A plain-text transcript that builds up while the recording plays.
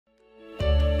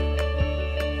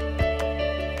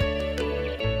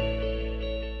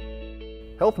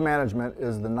Health management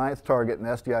is the 9th target in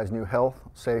SDI's new Health,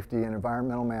 Safety, and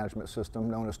Environmental Management System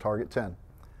known as Target 10.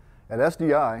 At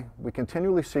SDI, we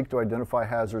continually seek to identify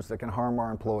hazards that can harm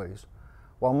our employees.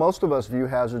 While most of us view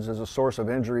hazards as a source of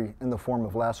injury in the form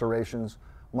of lacerations,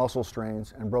 muscle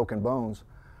strains, and broken bones,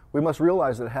 we must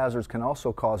realize that hazards can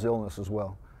also cause illness as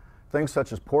well. Things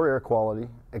such as poor air quality,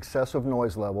 excessive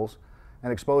noise levels,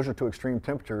 and exposure to extreme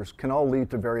temperatures can all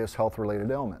lead to various health-related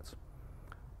ailments.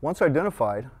 Once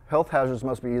identified, health hazards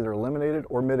must be either eliminated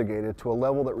or mitigated to a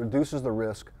level that reduces the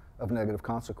risk of negative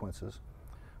consequences.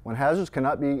 When hazards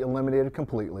cannot be eliminated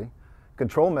completely,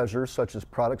 control measures such as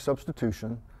product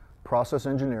substitution, process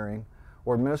engineering,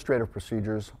 or administrative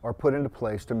procedures are put into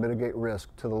place to mitigate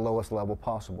risk to the lowest level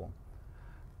possible.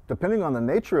 Depending on the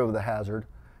nature of the hazard,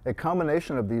 a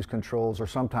combination of these controls are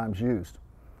sometimes used.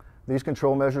 These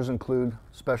control measures include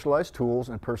specialized tools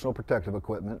and personal protective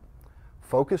equipment,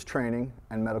 focused training,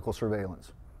 and medical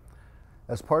surveillance.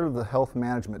 As part of the health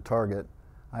management target,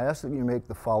 I ask that you make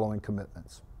the following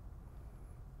commitments.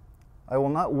 I will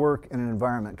not work in an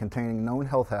environment containing known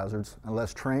health hazards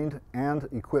unless trained and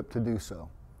equipped to do so.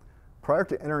 Prior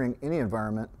to entering any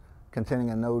environment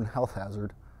containing a known health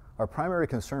hazard, our primary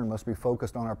concern must be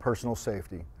focused on our personal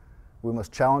safety. We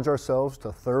must challenge ourselves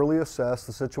to thoroughly assess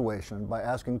the situation by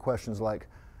asking questions like,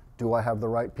 do I have the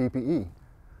right PPE?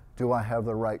 Do I have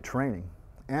the right training?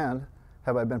 And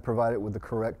have I been provided with the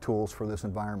correct tools for this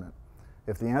environment?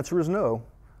 If the answer is no,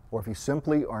 or if you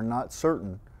simply are not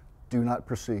certain, do not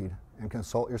proceed and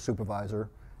consult your supervisor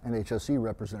and HSE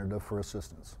representative for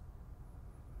assistance.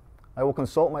 I will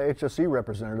consult my HSE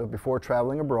representative before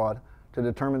traveling abroad to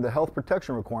determine the health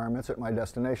protection requirements at my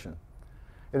destination.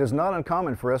 It is not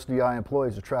uncommon for SDI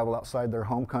employees to travel outside their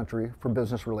home country for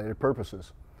business-related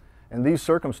purposes. In these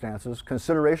circumstances,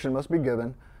 consideration must be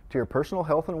given to your personal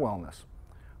health and wellness.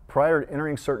 Prior to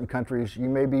entering certain countries, you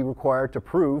may be required to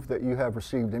prove that you have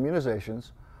received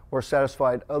immunizations or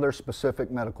satisfied other specific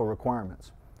medical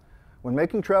requirements. When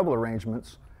making travel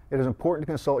arrangements, it is important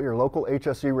to consult your local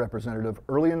HSE representative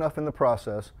early enough in the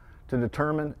process to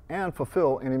determine and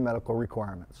fulfill any medical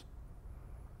requirements.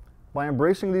 By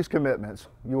embracing these commitments,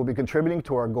 you will be contributing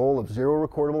to our goal of zero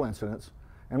recordable incidents,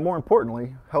 and more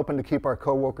importantly, helping to keep our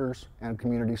coworkers and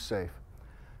communities safe.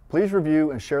 Please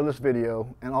review and share this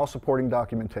video and all supporting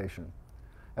documentation.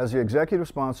 As the executive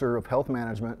sponsor of health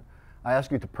management, I ask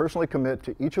you to personally commit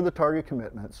to each of the target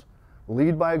commitments,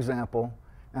 lead by example,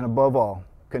 and above all,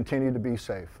 continue to be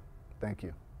safe. Thank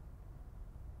you.